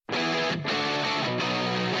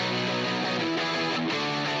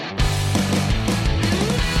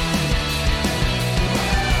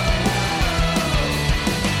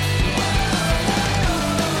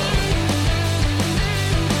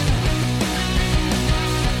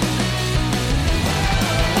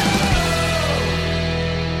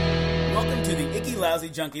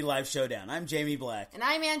Junkie Life Showdown. I'm Jamie Black. And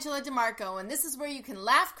I'm Angela DeMarco, and this is where you can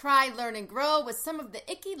laugh, cry, learn, and grow with some of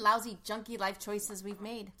the icky, lousy, junkie life choices we've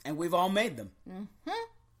made. And we've all made them. Mm-hmm.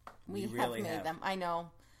 We really have made them. I know.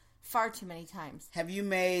 Far too many times. Have you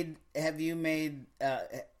made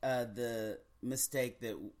the mistake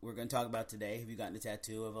that we're going to talk about today? Have you gotten a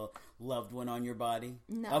tattoo of a loved one on your body?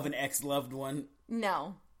 No. Of an ex-loved one?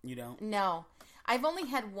 No. You don't? No. I've only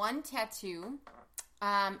had one tattoo,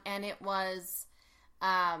 and it was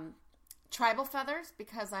tribal feathers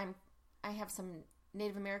because I have some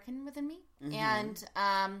Native American within me, and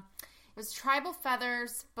it was tribal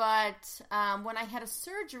feathers. But when I had a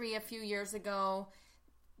surgery a few years ago,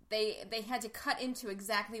 they had to cut into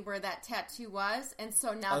exactly where that tattoo was, and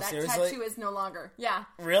so now that seriously? tattoo is no longer. Yeah,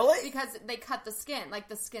 really? Because they cut the skin, like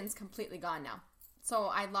the skin's completely gone now. So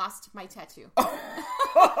I lost my tattoo.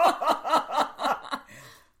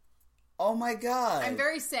 Oh my God. I'm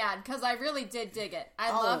very sad because I really did dig it.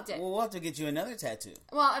 I loved it. Well, we'll have to get you another tattoo.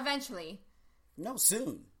 Well, eventually. No,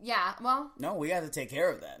 soon. Yeah, well. No, we got to take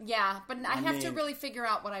care of that. Yeah, but I have to really figure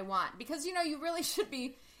out what I want. Because, you really should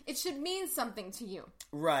be, it should mean something to you.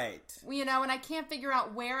 Right. And I can't figure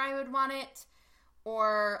out where I would want it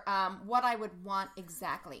or what I would want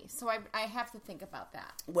exactly. So I have to think about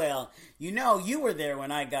that. Well, you were there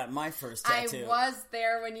when I got my first tattoo. I was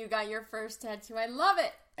there when you got your first tattoo. I love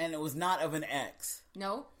it. And it was not of an ex.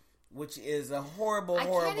 No. Which is a horrible thing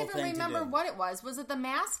to do. I can't even remember what it was. Was it the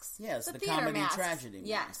masks? Yes, the theater comedy masks. tragedy.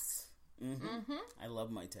 Yes. Mm-hmm. I love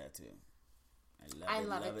my tattoo. I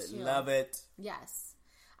love it too. Love it. Yes.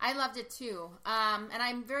 I loved it too. And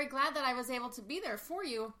I'm very glad that I was able to be there for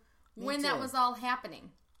you when that was all happening.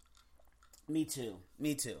 Me too.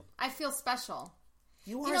 I feel special.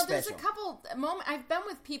 You are special. There's a couple moments. I've been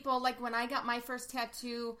with people, like when I got my first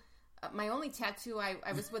tattoo, my only tattoo, I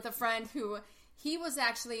was with a friend who, he was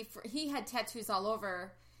actually, he had tattoos all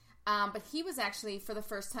over, but he was actually for the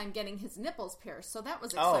first time getting his nipples pierced, so that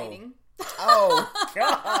was exciting. Oh,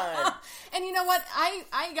 God. And you know what?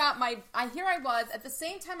 I got here I was, at the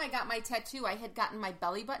same time I got my tattoo, I had gotten my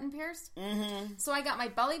belly button pierced. Mm-hmm. So I got my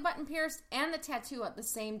belly button pierced and the tattoo at the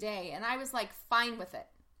same day, and I was like fine with it.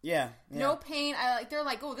 Yeah. No pain. They're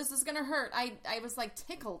like, oh, this is gonna hurt. I was like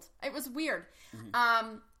tickled. It was weird.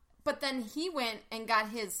 Mm-hmm. But then he went and got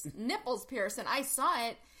his nipples pierced, and I saw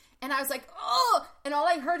it, and I was like, oh! And all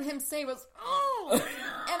I heard him say was, oh!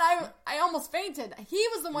 And I almost fainted. He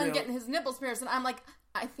was the one getting his nipples pierced, and I'm like,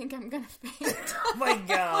 I think I'm gonna faint. Oh my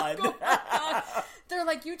God. Oh my God. They're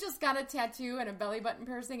like, you just got a tattoo and a belly button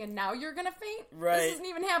piercing, and now you're gonna faint? Right. This isn't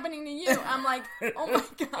even happening to you. I'm like, oh my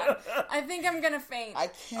God. I think I'm gonna faint.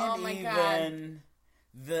 I can't God.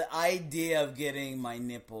 The idea of getting my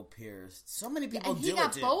nipple pierced. So many people do it.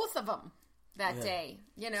 And he got both of them that day,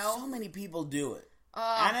 So many people do it.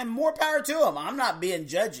 And then more power to them. I'm not being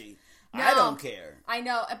judgy. No, I don't care. I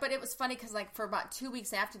know, but it was funny because for about 2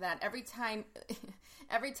 weeks after that, every time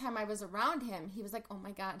I was around him, he was like, oh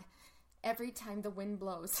my God, every time the wind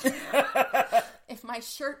blows, if my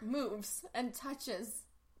shirt moves and touches,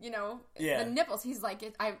 the nipples, he's like,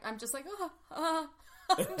 I'm just like, I'm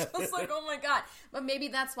just like, oh my God. But maybe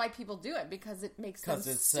that's why people do it, because it makes them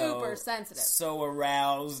super sensitive. So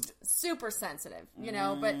aroused. Super sensitive,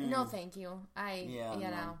 but no thank you. I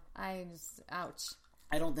just, ouch.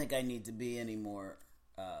 I don't think I need to be any more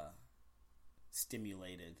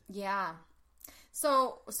stimulated. Yeah.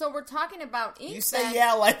 So we're talking about ink. You say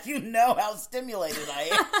yeah like you know how stimulated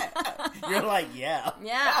I am. You're like, yeah.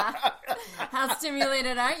 Yeah. How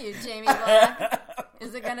stimulated are you, Jamie Black?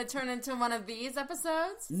 Is it going to turn into one of these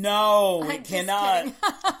episodes? No, it cannot.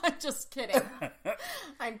 I'm just kidding.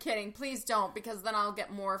 I'm kidding. Please don't, because then I'll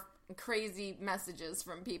get more crazy messages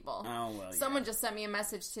from people. Oh, well, Someone just sent me a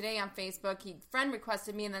message today on Facebook. Friend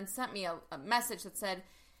requested me and then sent me a message that said,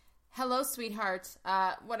 hello, sweetheart.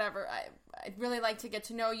 Whatever. I'd really like to get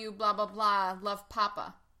to know you, blah, blah, blah. Love,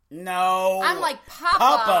 Papa. No. I'm like,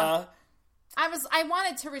 Papa? I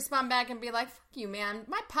wanted to respond back and be like, fuck you, man.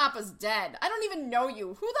 My papa's dead. I don't even know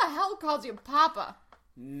you. Who the hell calls you Papa?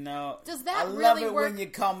 No. Does that really work? I love it when you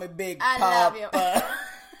call me Big Papa. I love you.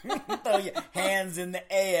 Throw your hands in the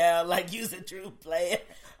air like you's a true player.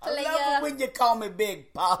 I love it when you call me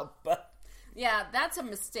Big Papa. Yeah, that's a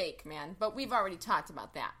mistake, man. But we've already talked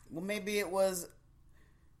about that. Well, maybe it was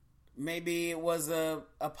a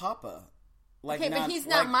papa. Like, okay, but he's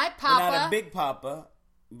not my papa. Not a big papa.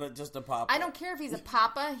 But just a papa. I don't care if he's a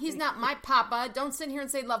papa. He's not my papa. Don't sit here and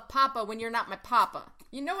say love papa when you're not my papa.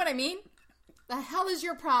 You know what I mean? The hell is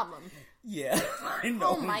your problem? Yeah, I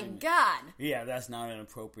know. Oh my God. Yeah, that's not an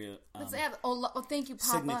appropriate thank you,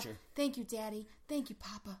 Papa. signature. Thank you, Daddy. Thank you,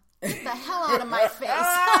 Papa. Get the hell out of my face.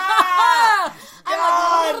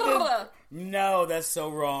 God! No, that's so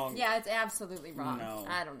wrong. Yeah, it's absolutely wrong. No.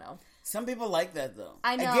 I don't know. Some people like that, though.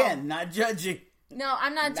 I know. Again, not judging. No,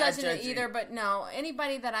 I'm not judging it either, but no.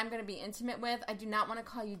 Anybody that I'm going to be intimate with, I do not want to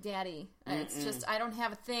call you Daddy. It's just, I don't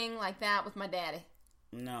have a thing like that with my daddy.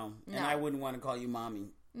 No. And I wouldn't want to call you Mommy.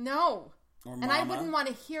 No. Or Mama. And I wouldn't want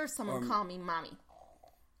to hear someone call me Mommy.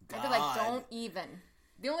 God. I'd be like, don't even.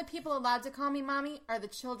 The only people allowed to call me Mommy are the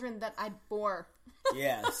children that I bore.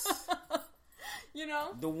 Yes. You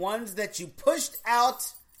know? The ones that you pushed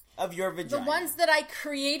out of your vagina. The ones that I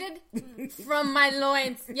created from my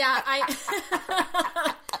loins. Yeah,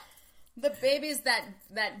 the babies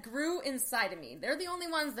that grew inside of me. They're the only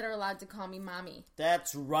ones that are allowed to call me Mommy.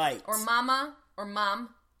 That's right. Or Mama. Or Mom.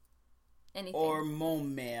 Anything. Or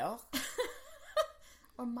mon mère.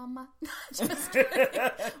 Or Mama. Just kidding.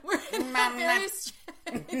 We're in that very strange.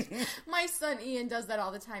 My son Ian does that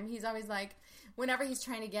all the time. He's always like, whenever he's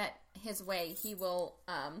trying to get his way, he will,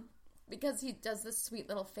 because he does this sweet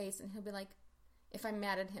little face, and he'll be like, if I'm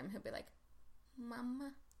mad at him, he'll be like,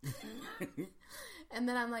 Mama. And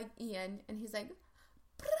then I'm like, Ian, and he's like,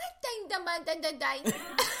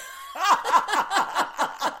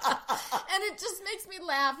 and it just makes me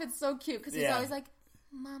laugh. It's so cute, because he's always like,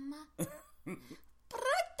 Mama.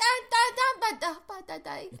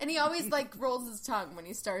 And he always like rolls his tongue when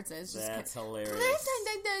he starts it. It's just That's hilarious.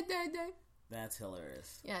 That's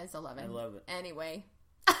hilarious. Yeah, it's 11. I love it. Anyway,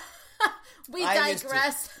 we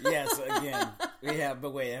digress. Yes, again.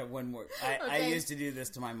 But wait, I have one more. I used to do this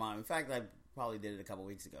to my mom. In fact, I probably did it a couple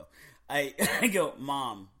weeks ago. I go,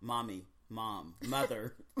 Mom, Mommy, Mom,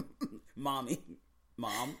 Mother, Mommy,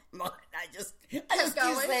 Mom. I just keep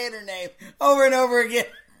saying her name over and over again.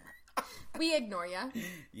 We ignore you.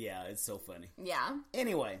 Yeah, it's so funny. Yeah.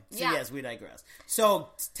 Anyway, yes, we digress. So,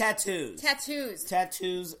 tattoos.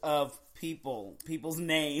 Tattoos of people's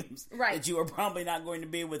names that you are probably not going to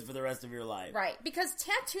be with for the rest of your life. Right, because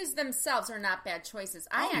tattoos themselves are not bad choices.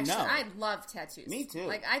 I love tattoos. Me too.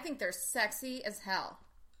 Like, I think they're sexy as hell.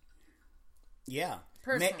 Yeah.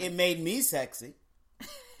 Personally. It made me sexy.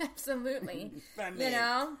 Absolutely. But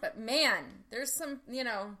man, there's some,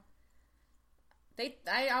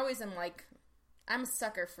 I always am like, I'm a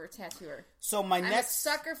sucker for a tattooer. So I'm a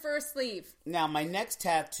sucker for a sleeve. Now, my next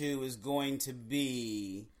tattoo is going to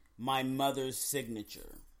be my mother's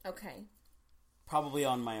signature. Okay. Probably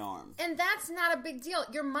on my arm. And that's not a big deal.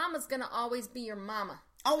 Your mama's going to always be your mama.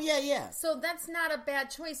 Oh, yeah. So that's not a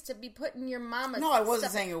bad choice to be putting your mama's No, I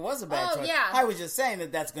wasn't saying it was a bad choice. Yeah. I was just saying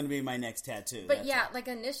that that's going to be my next tattoo. But like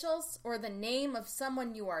initials or the name of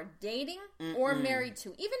someone you are dating or married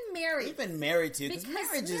to. Even married, because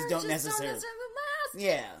marriages don't necessarily last.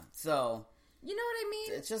 Yeah, so... You know what I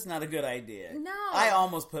mean? It's just not a good idea. No. I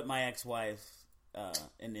almost put my ex-wife's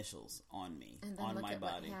initials on me, and then on my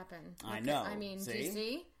body. What happened. I know. Do you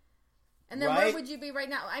see? And then where would you be right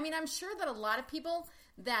now? I mean, I'm sure that a lot of people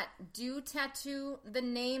that do tattoo the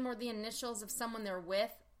name or the initials of someone they're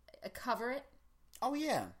with cover it. Oh,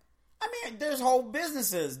 yeah. I mean, there's whole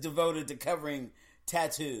businesses devoted to covering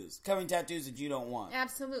tattoos that you don't want.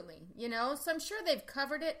 Absolutely. So I'm sure they've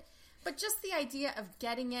covered it, but just the idea of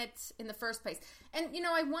getting it in the first place. And,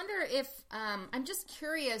 I wonder if, I'm just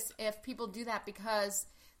curious if people do that because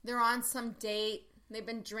they're on some date. They've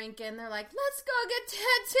been drinking. They're like, let's go get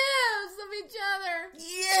tattoos of each other.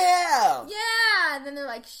 Yeah. Yeah. And then they're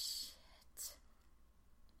like, shit.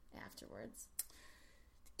 Afterwards.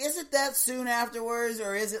 Is it that soon afterwards,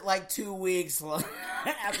 or is it like 2 weeks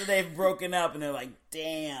after they've broken up and they're like,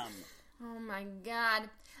 damn. Oh, my God.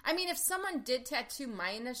 I mean, if someone did tattoo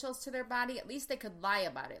my initials to their body, at least they could lie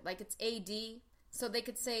about it. Like, it's AD. So they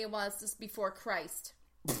could say, well, it's just before Christ.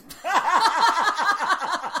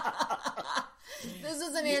 This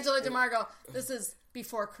isn't Angela DeMarco. This is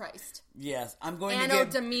before Christ. Yes, I'm going Anno to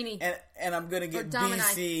get Domini. And I'm going to get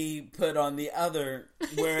BC put on the other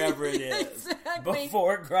wherever it is. Exactly.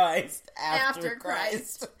 Before Christ, after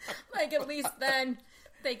Christ. Like at least then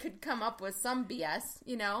they could come up with some BS,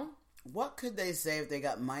 What could they say if they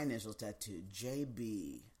got my initials tattooed?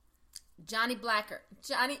 JB. Johnny Blacker.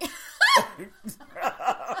 Johnny.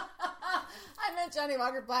 I meant Johnny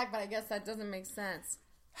Walker Black, but I guess that doesn't make sense.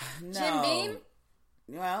 No. Jim Beam?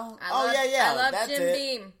 Well, I love that's Jim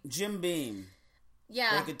Beam. Jim Beam.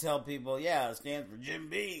 Yeah. They could tell people, it stands for Jim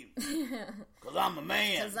Beam. Because I'm a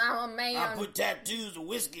man. I put tattoos of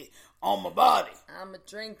whiskey on my body. I'm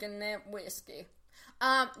drinking that whiskey.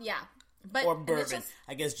 Yeah. But or bourbon.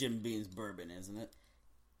 I guess Jim Beam's bourbon, isn't it?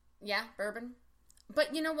 Yeah, bourbon.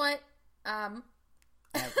 But you know what? I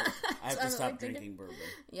have to stop drinking bourbon.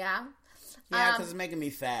 Yeah. Yeah, because it's making me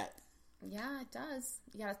fat. Yeah, it does.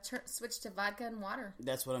 You gotta switch to vodka and water.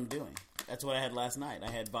 That's what I'm doing. That's what I had last night.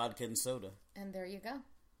 I had vodka and soda. And there you go.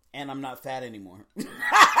 And I'm not fat anymore.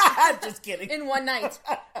 Just kidding. In one night.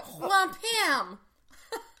 Whomp him!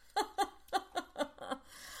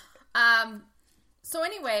 So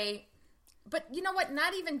anyway, but you know what?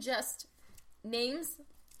 Not even just names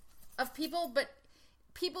of people, but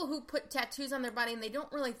people who put tattoos on their body and they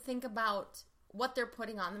don't really think about what they're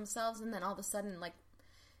putting on themselves, and then all of a sudden, like,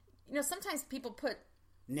 you know, sometimes people put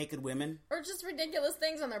naked women or just ridiculous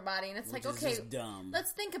things on their body, and it's which like, okay, dumb.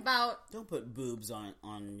 Let's think about. Don't put boobs on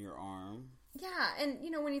your arm. Yeah, and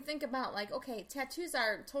you know, when you think about, like, okay, tattoos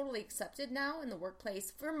are totally accepted now in the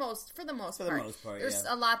workplace for the most part. There's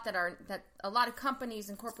a lot that a lot of companies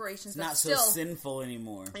and corporations it's not still so sinful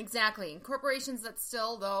anymore. Exactly, corporations that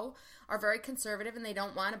still though are very conservative and they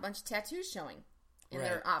don't want a bunch of tattoos showing in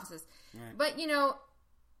their offices. Right. But you know,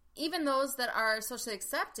 even those that are socially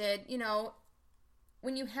accepted, you know,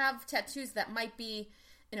 when you have tattoos that might be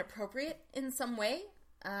inappropriate in some way,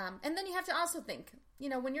 and then you have to also think. You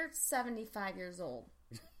know, when you're 75 years old,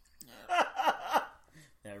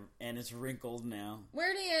 and it's wrinkled now. What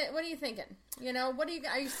are you thinking? You know,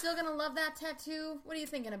 are you still gonna love that tattoo? What are you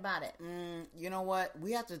thinking about it? You know what?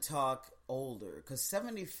 We have to talk older because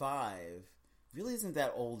 75 really isn't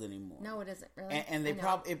that old anymore. No, it isn't really. And it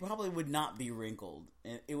probably would not be wrinkled.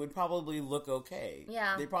 It would probably look okay.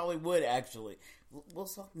 Yeah, they probably would actually. We'll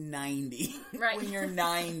talk 90 right when you're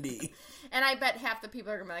 90. And I bet half the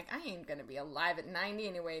people are going to be like, I ain't going to be alive at 90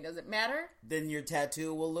 anyway. Does it matter? Then your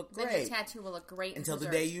tattoo will look great. Then your tattoo will look great. Until the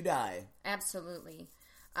day you die. Absolutely.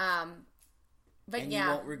 But you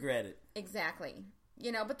won't regret it. Exactly.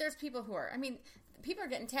 You know, but there's people who are, I mean, people are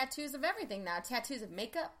getting tattoos of everything now. Tattoos of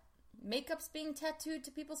makeup. Makeup's being tattooed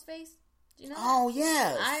to people's face. Do you know that? Oh,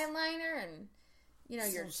 yes. Eyeliner and, you know,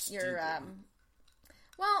 your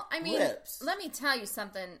well, I mean, lips. Let me tell you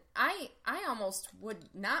something. I almost would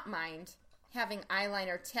not mind having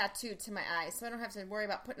eyeliner tattooed to my eyes, so I don't have to worry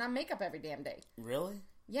about putting on makeup every damn day. Really?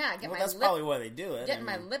 Yeah, that's probably why they do it. Getting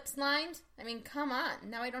my lips lined. I mean, come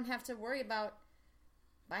on. Now I don't have to worry about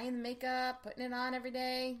buying the makeup, putting it on every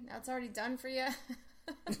day. Now it's already done for you.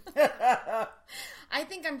 I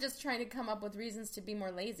think I'm just trying to come up with reasons to be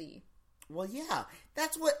more lazy. Well, yeah.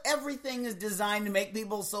 That's what everything is designed to make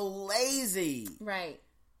people so lazy. Right.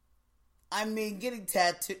 I mean,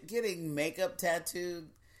 getting makeup tattooed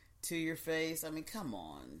to your face. I mean, come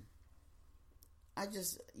on.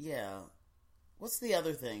 What's the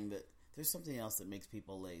other thing there's something else that makes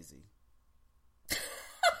people lazy?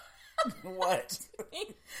 What? There's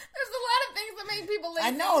a lot of things that make people lazy.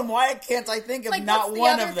 I know, and why can't I think of like, not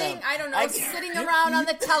one of them? I don't know. Sitting around on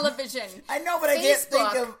the television. I know, but Facebook, I can't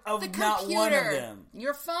think of the not computer, one of them.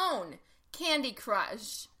 Your phone, Candy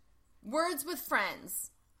Crush, Words with Friends.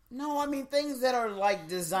 No, I mean things that are like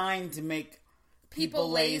designed to make people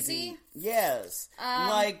lazy. Yes,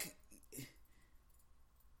 like.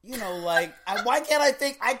 You know, like, why can't I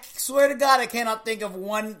think? I swear to God, I cannot think of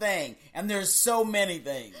one thing. And there's so many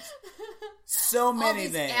things. So many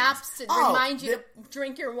things. Apps that remind you to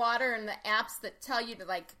drink your water, and the apps that tell you to,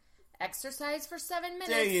 like, exercise for 7 minutes.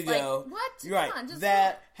 There you go. What? Right. Come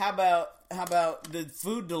on, how about the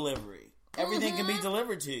food delivery? Everything can be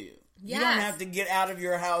delivered to you. Yes. You don't have to get out of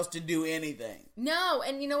your house to do anything. No,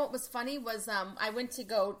 and you know what was funny was I went to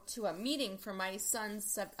go to a meeting for my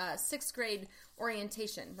son's 6th grade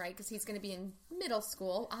orientation, right? Because he's going to be in middle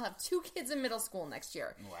school. I'll have 2 kids in middle school next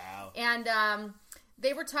year. Wow. And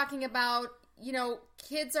they were talking about, you know,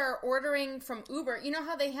 kids are ordering from Uber. You know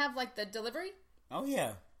how they have, like, the delivery? Oh,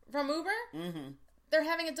 yeah. From Uber? Mm-hmm. They're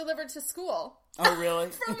having it delivered to school. Oh, really?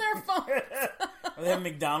 From their phones. They have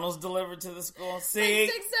McDonald's delivered to the school? See?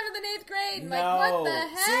 Like 6th, 7th, and 8th grade. No. Like, what the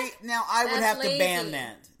heck? See, now I would have to ban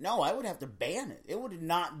that. No, I would have to ban it. It would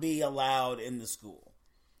not be allowed in the school.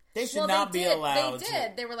 They should not be allowed. They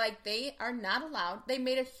did. They were like, they are not allowed. They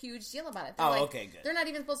made a huge deal about it. Okay, good. They're not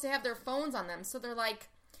even supposed to have their phones on them. So they're like,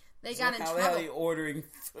 they got in trouble. How the hell are you ordering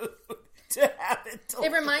food to have it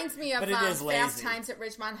delivered? It reminds me of Fast Times at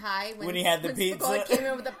Ridgemont High. When he had the pizza. Spicoli came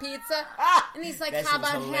in with the pizza. And he's like, how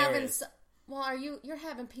about having... Well, you're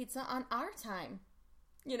having pizza on our time.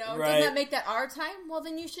 You know, right. Doesn't that make that our time? Well,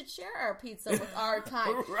 then you should share our pizza with our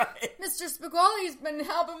time. Right. Mr. Spicoli's been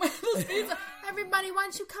helping with this pizza. Everybody, why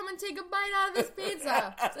don't you come and take a bite out of this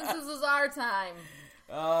pizza? Since this is our time.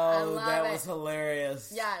 Oh, that was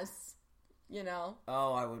hilarious. Yes. You know.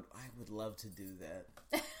 Oh, I would love to do that.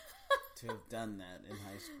 To have done that in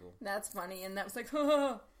high school. That's funny. And that was like,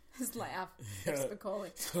 his laugh.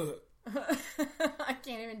 Spicoli. I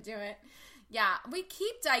can't even do it. Yeah, we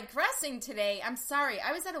keep digressing today. I'm sorry.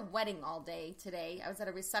 I was at a wedding all day today. I was at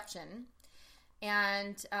a reception,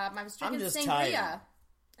 and I was drinking sangria. Tired.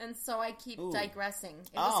 And so I keep digressing.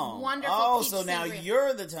 It was wonderful peach so now sangria.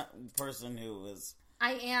 You're the person who was...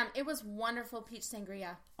 I am. It was wonderful peach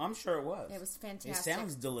sangria. I'm sure it was. It was fantastic. It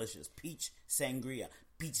sounds delicious. Peach sangria.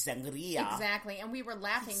 Peach sangria. Exactly. And we were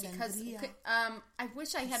laughing because I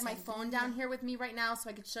wish I had my phone down here with me right now so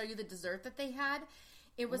I could show you the dessert that they had.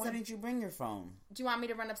 It was. Why didn't you bring your phone? Do you want me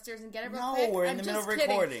to run upstairs and get it real quick? No, we're in the middle of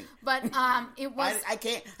recording. But it was. I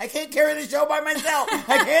can't carry the show by myself.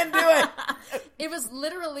 I can't do it. It was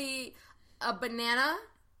literally a banana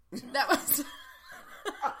that was.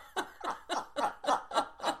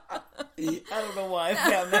 I don't know why I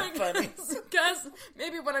found that funny. Because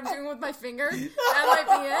maybe what I'm doing with my finger, that might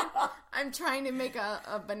be it. I'm trying to make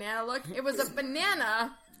a banana look. It was a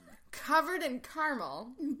banana covered in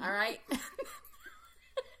caramel. All right.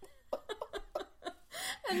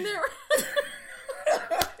 And there were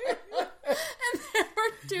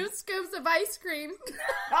 2 scoops of ice cream.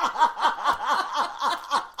 There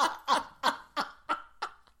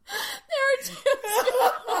were 2 scoops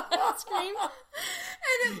of ice cream.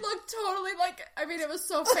 And it looked totally like, I mean, it was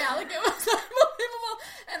so phallic. It was unbelievable.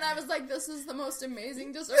 And I was like, this is the most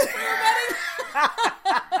amazing dessert for your wedding.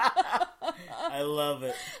 I love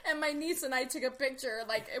it. And my niece and I took a picture,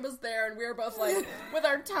 like, it was there, and we were both, like, with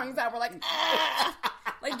our tongues out, we're like, ah!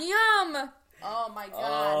 Like, yum! Oh, my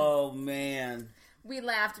God. Oh, man. We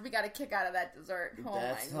laughed. We got a kick out of that dessert. Oh,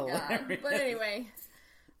 That's my hilarious. God. But anyway,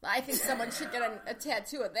 I think someone should get a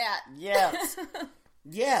tattoo of that. Yes.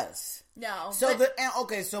 Yes. No. So,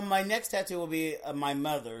 so my next tattoo will be my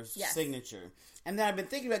mother's signature. And then I've been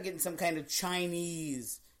thinking about getting some kind of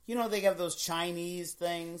Chinese... You know, they have those Chinese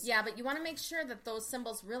things. Yeah, but you want to make sure that those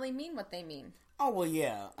symbols really mean what they mean. Oh, well,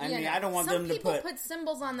 yeah. I mean, I don't want them to put... Some people put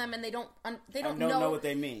symbols on them and they don't know what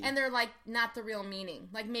they mean. And they're, like, not the real meaning.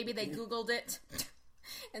 Like, maybe they Googled it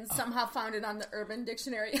and somehow found it on the Urban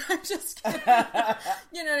Dictionary. I'm just kidding.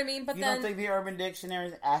 You know what I mean? But you don't think the Urban Dictionary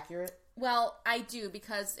is accurate? Well, I do,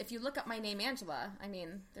 because if you look up my name, Angela, I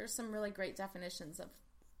mean, there's some really great definitions of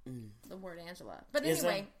the word Angela. But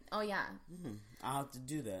anyway, oh yeah. I'll have to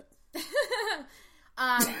do that.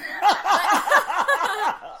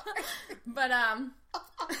 but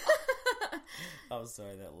oh,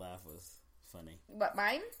 sorry, that laugh was funny. What,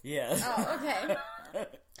 mine? Yeah. Oh, okay.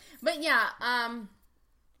 But yeah,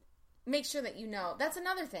 make sure that you know. That's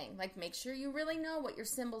another thing. Like, make sure you really know what your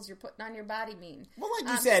symbols you're putting on your body mean. Well,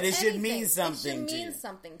 like you said, it should mean something to you. It should mean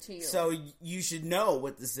something to you. So you should know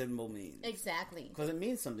what the symbol means. Exactly. Because it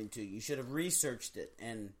means something to you. You should have researched it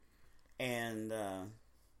and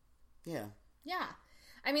yeah. Yeah.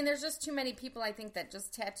 I mean, there's just too many people, I think, that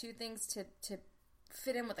just tattoo things to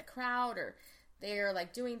fit in with a crowd, or they're,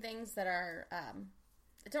 like, doing things that are,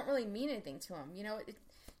 that don't really mean anything to them. You know, you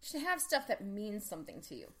should have stuff that means something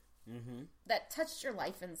to you. Mm-hmm. That touched your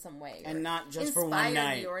life in some way. And not just for one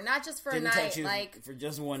night. You, or not just for Didn't a night. Touch you like for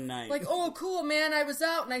just one night. Like, oh, cool, man, I was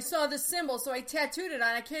out and I saw this symbol, so I tattooed it on.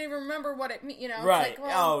 I can't even remember what it means, you know. Right. Like,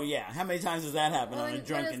 well, oh, yeah. How many times does that happen on a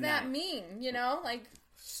drunken night? What does that mean, you know? Like,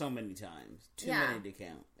 so many times. Too many to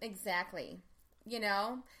count. Exactly. You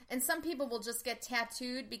know? And some people will just get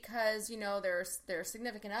tattooed because, you know, their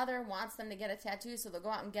significant other wants them to get a tattoo, so they'll go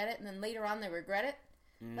out and get it, and then later on they regret it.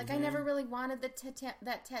 Mm-hmm. Like, I never really wanted that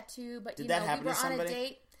tattoo, but, Did that happen we were to somebody? On a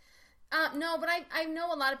date. No, but I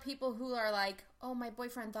know a lot of people who are like, oh, my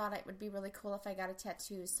boyfriend thought it would be really cool if I got a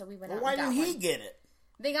tattoo, so we went out and got one. Why didn't he get it?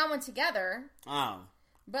 They got one together. Oh.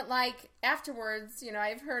 But, like, afterwards, you know,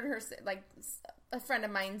 I've heard her say, like, a friend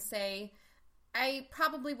of mine say, I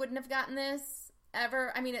probably wouldn't have gotten this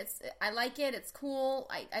ever. I mean, I like it. It's cool.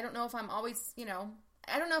 I don't know if I'm always, you know,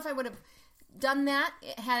 I don't know if I would have done that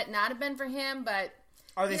had it not have been for him, but...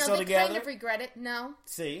 Are they still together? They kind of regret it. No.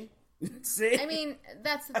 See? I mean,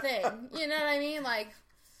 that's the thing. You know what I mean? Like,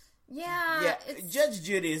 yeah. Yeah. Judge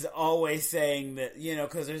Judy is always saying that, you know,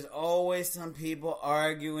 because there's always some people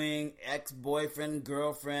arguing, ex-boyfriend,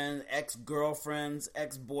 girlfriend, ex-girlfriends,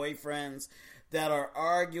 ex-boyfriends that are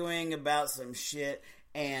arguing about some shit.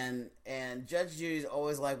 And Judge Judy's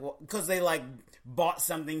always like, well, because they, like, bought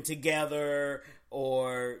something together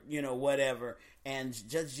or, you know, whatever. And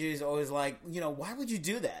Judge Judy's always like, you know, why would you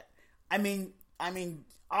do that? I mean,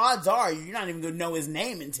 odds are you're not even going to know his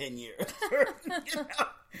name in 10 years. You know?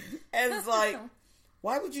 And it's like,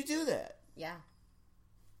 why would you do that? Yeah.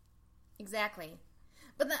 Exactly.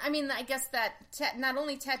 But then, I mean, I guess that not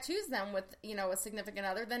only tattoos them with, you know, a significant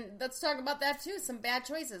other, then let's talk about that too. Some bad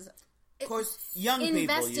choices. Of course, young people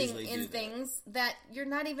investing in things that you're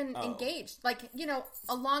not even engaged. Like,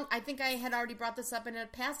 I think I had already brought this up in a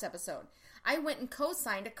past episode. I went and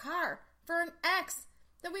co-signed a car for an ex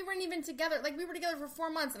that we weren't even together. Like, we were together for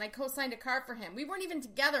 4 months, and I co-signed a car for him. We weren't even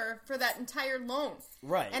together for that entire loan.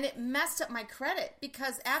 Right. And it messed up my credit,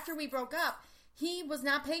 because after we broke up, he was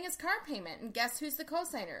not paying his car payment. And guess who's the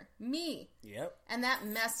co-signer? Me. Yep. And that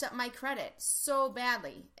messed up my credit so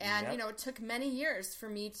badly. And, it took many years for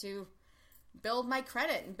me to build my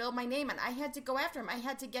credit and build my name. And I had to go after him. I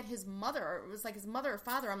had to get his mother, or it was like his mother or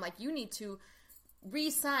father. I'm like, you need to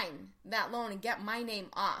re-sign that loan and get my name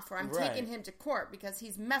off, or I'm taking him to court because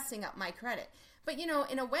he's messing up my credit. But,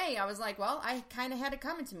 in a way, I was like, well, I kind of had it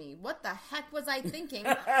coming to me. What the heck was I thinking?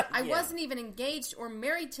 I wasn't even engaged or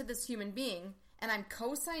married to this human being, and I'm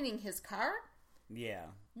co-signing his car? Yeah.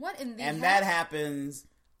 What in the heck? And that happens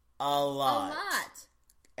a lot. A lot.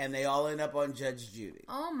 And they all end up on Judge Judy.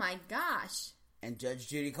 Oh, my gosh. And Judge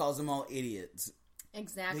Judy calls them all idiots.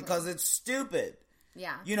 Exactly. Because it's stupid.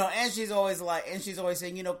 Yeah. And she's always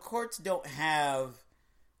saying, courts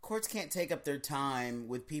can't take up their time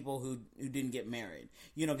with people who didn't get married.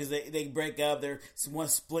 Because they break up, they want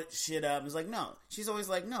to split shit up. It's like, no. She's always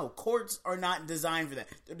like, no, courts are not designed for that.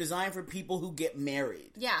 They're designed for people who get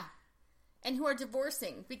married. Yeah. And who are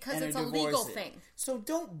divorcing, because it's a legal thing. So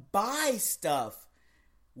don't buy stuff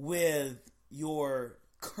with your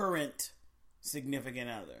current significant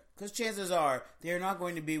other. Because chances are, they're not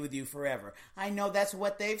going to be with you forever. I know that's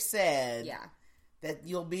what they've said. Yeah. That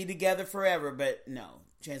you'll be together forever, but no.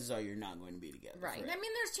 Chances are you're not going to be together. Right. Forever. I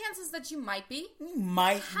mean, there's chances that you might be.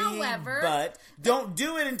 However, but don't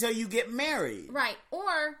do it until you get married. Right.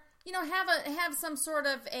 Or, have some sort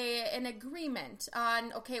of an agreement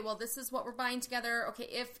on, okay, well, this is what we're buying together.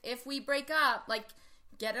 Okay, if we break up, like,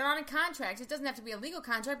 get it on a contract. It doesn't have to be a legal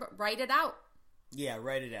contract, but write it out. Yeah,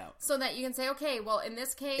 write it out. So that you can say, okay, well, in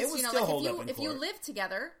this case, if you live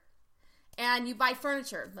together and you buy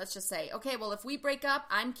furniture, let's just say, okay, well, if we break up,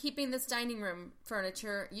 I'm keeping this dining room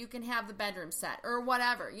furniture, you can have the bedroom set, or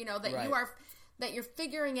whatever, that you're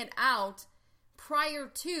figuring it out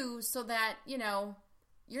prior to, so that,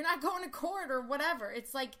 you're not going to court or whatever.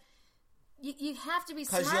 It's like, you have to be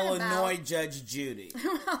smart about... Because you'll annoy Judge Judy.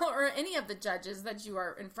 Or any of the judges that you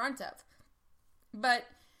are in front of. But...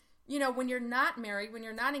 when you're not married, when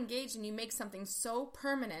you're not engaged, and you make something so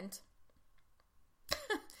permanent...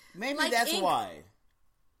 Maybe like that's why.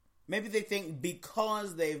 Maybe they think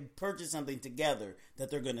because they've purchased something together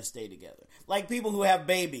that they're going to stay together. Like people who have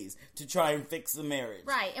babies to try and fix the marriage.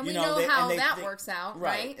 Right, and we know how that works out,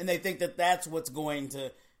 right? And they think that that's what's going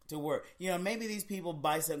to work. Maybe these people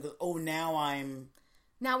buy something because,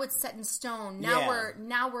 now it's set in stone.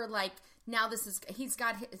 Now we're like... Now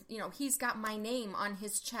he's got my name on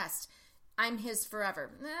his chest. I'm his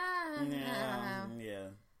forever. Yeah.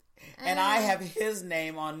 And I have his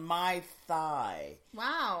name on my thigh.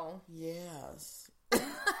 Wow. Yes.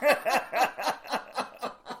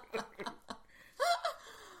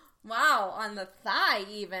 Wow, on the thigh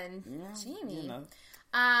even. Yeah, Jamie.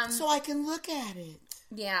 So I can look at it.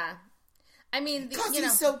 Yeah. I mean, because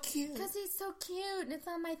he's so cute. Because he's so cute, and it's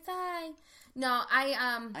on my thigh. No,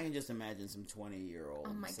 I can just imagine some 20-year-old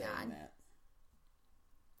saying that.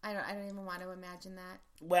 I don't even want to imagine that.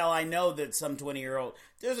 Well, I know that some 20-year-old...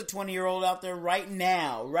 There's a 20-year-old out there right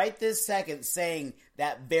now, right this second, saying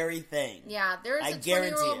that very thing. Yeah, there's a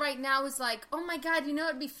 20-year-old right now who's like, oh my God,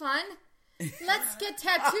 it'd be fun? Let's get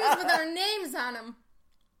tattoos with our names on them.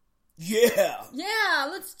 Yeah. Yeah,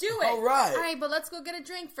 let's do it. All right, but let's go get a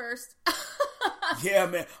drink first. Yeah,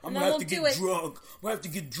 man. I'm going to have to get drunk. I'm going to have to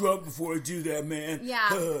get drunk before I do that, man. Yeah.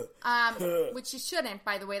 Which you shouldn't,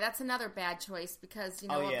 by the way. That's another bad choice because,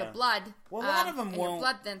 of the blood. Well, a lot of them won't.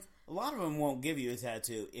 A lot of them won't give you a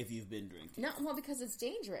tattoo if you've been drinking. No, well, because it's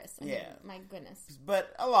dangerous. I mean, my goodness.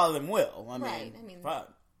 But a lot of them will. I mean,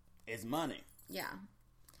 fuck. It's money. Yeah.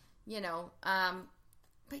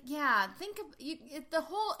 But yeah, think of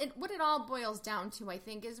what it all boils down to, I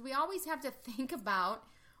think, is we always have to think about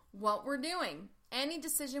what we're doing. Any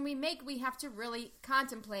decision we make, we have to really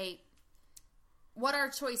contemplate what our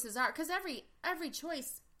choices are, because every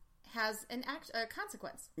choice has a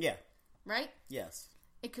consequence. Yeah. Right? Yes.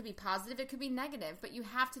 It could be positive, it could be negative, but you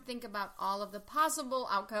have to think about all of the possible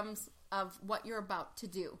outcomes of what you're about to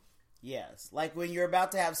do. Yes. Like when you're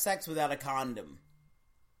about to have sex without a condom.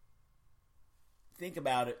 Think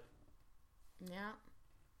about it. Yeah.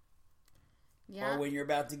 Yeah. Or when you're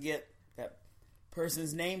about to get that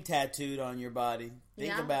person's name tattooed on your body.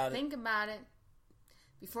 Think about it. Think about it.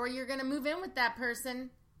 Before you're going to move in with that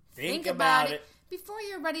person. Think about it. Before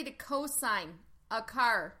you're ready to co-sign a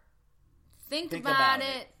car. Think about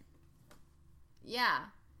it. Yeah.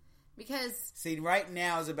 Because... See, right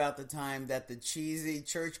now is about the time that the cheesy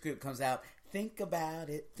church group comes out. Think about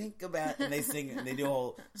it. And they sing and they do a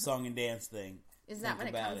whole song and dance thing. Is that when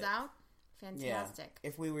it comes out? Fantastic. Yeah.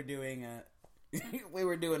 If we were doing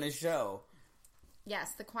a show.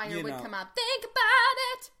 Yes, the choir would come out. Think about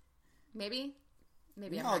it. Maybe.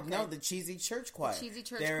 No, the cheesy church choir. The cheesy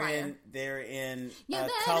church choir. They're in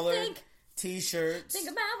colored t-shirts. Think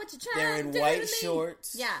about what you're They're trying in to do white to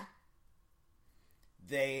shorts. Me. Yeah.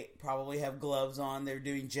 They probably have gloves on. They're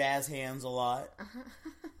doing jazz hands a lot.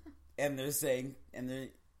 And they're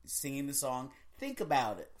singing the song, Think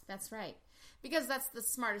About It. That's right. Because that's the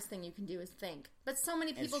smartest thing you can do is think. But so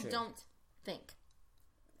many people don't think.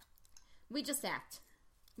 We just act.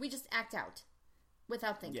 We just act out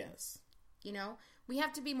without thinking. Yes. You know? We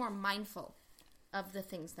have to be more mindful of the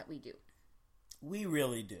things that we do. We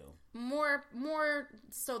really do. More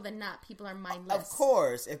so than not, people are mindless. Of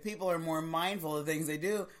course. If people are more mindful of things they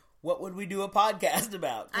do, what would we do a podcast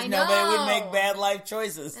about? I know. Nobody would make bad life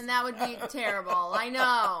choices. And that would be terrible. I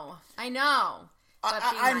know. But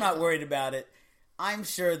I'm not worried about it. I'm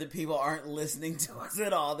sure that people aren't listening to us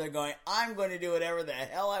at all. They're going, I'm going to do whatever the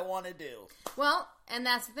hell I want to do. Well, and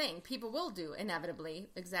that's the thing. People will do, inevitably,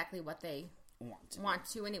 exactly what they want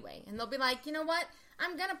to anyway. And they'll be like, you know what?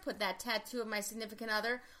 I'm going to put that tattoo of my significant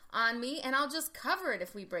other on me, and I'll just cover it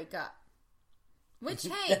if we break up. Which,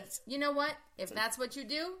 hey, you know what? If that's what you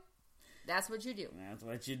do, that's what you do. That's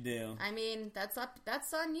what you do. I mean, that's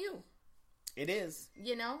on you. It is.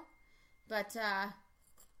 You know? But,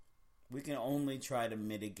 we can only try to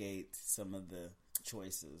mitigate some of the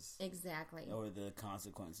choices. Exactly. Or the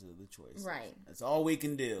consequences of the choices. Right. That's all we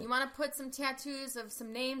can do. You want to put some tattoos of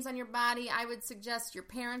some names on your body? I would suggest your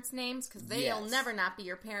parents' names, because they'll never not be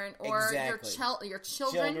your parent. Or your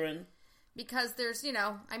children. Because there's, you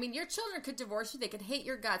know, I mean, your children could divorce you. They could hate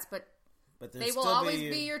your guts, but they will always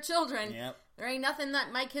be your children. Yep. There ain't nothing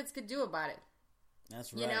that my kids could do about it.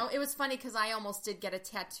 That's right. You know, it was funny because I almost did get a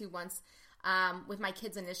tattoo once with my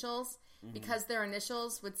kids' initials, because their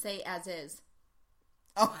initials would say as is.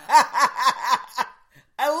 Oh,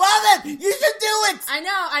 I love it! You should do it! I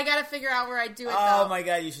know. I got to figure out where I do it, Oh, though. my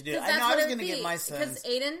God, you should do it. I know I was going to get my sons. Because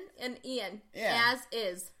Aiden and Ian, as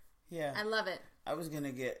is. Yeah. I love it. I was going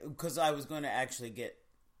to get, because I was going to actually get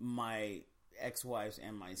my ex-wife's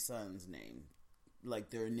and my son's name, like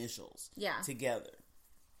their initials, together.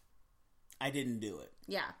 I didn't do it.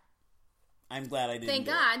 Yeah. I'm glad I didn't Thank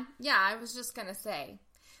God. Yeah, I was just going to say.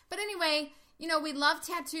 But anyway, you know, we love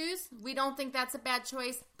tattoos. We don't think that's a bad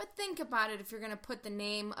choice. But think about it if you're going to put the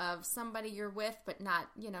name of somebody you're with, but not,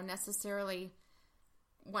 you know, necessarily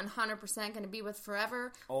 100% going to be with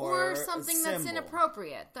forever. Or something that's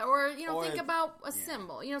inappropriate. Or, you know, think about a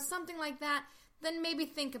symbol. You know, something like that. Then maybe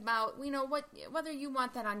think about, you know, whether you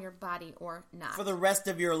want that on your body or not. For the rest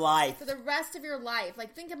of your life. For the rest of your life.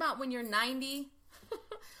 Like, think about when you're 90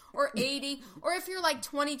 or 80, or if you're like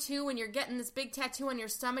 22 and you're getting this big tattoo on your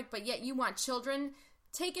stomach, but yet you want children.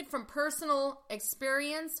 Take it from personal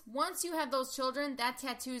experience. Once you have those children, that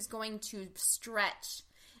tattoo is going to stretch.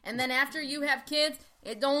 And then after you have kids,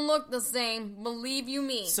 it don't look the same. Believe you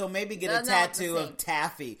me. So maybe get a tattoo of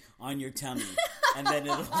taffy on your tummy, and then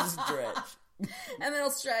it'll stretch. And then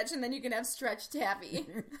it'll stretch, and then you can have stretch taffy.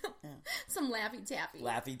 Some Laffy Taffy.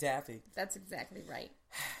 Laffy Taffy. That's exactly right.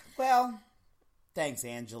 Well, thanks,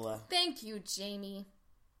 Angela. Thank you, Jamie.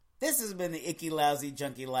 This has been the Icky Lousy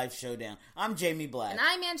Junkie Life Showdown. I'm Jamie Black. And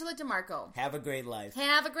I'm Angela DeMarco. Have a great life.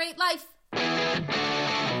 Have a great life.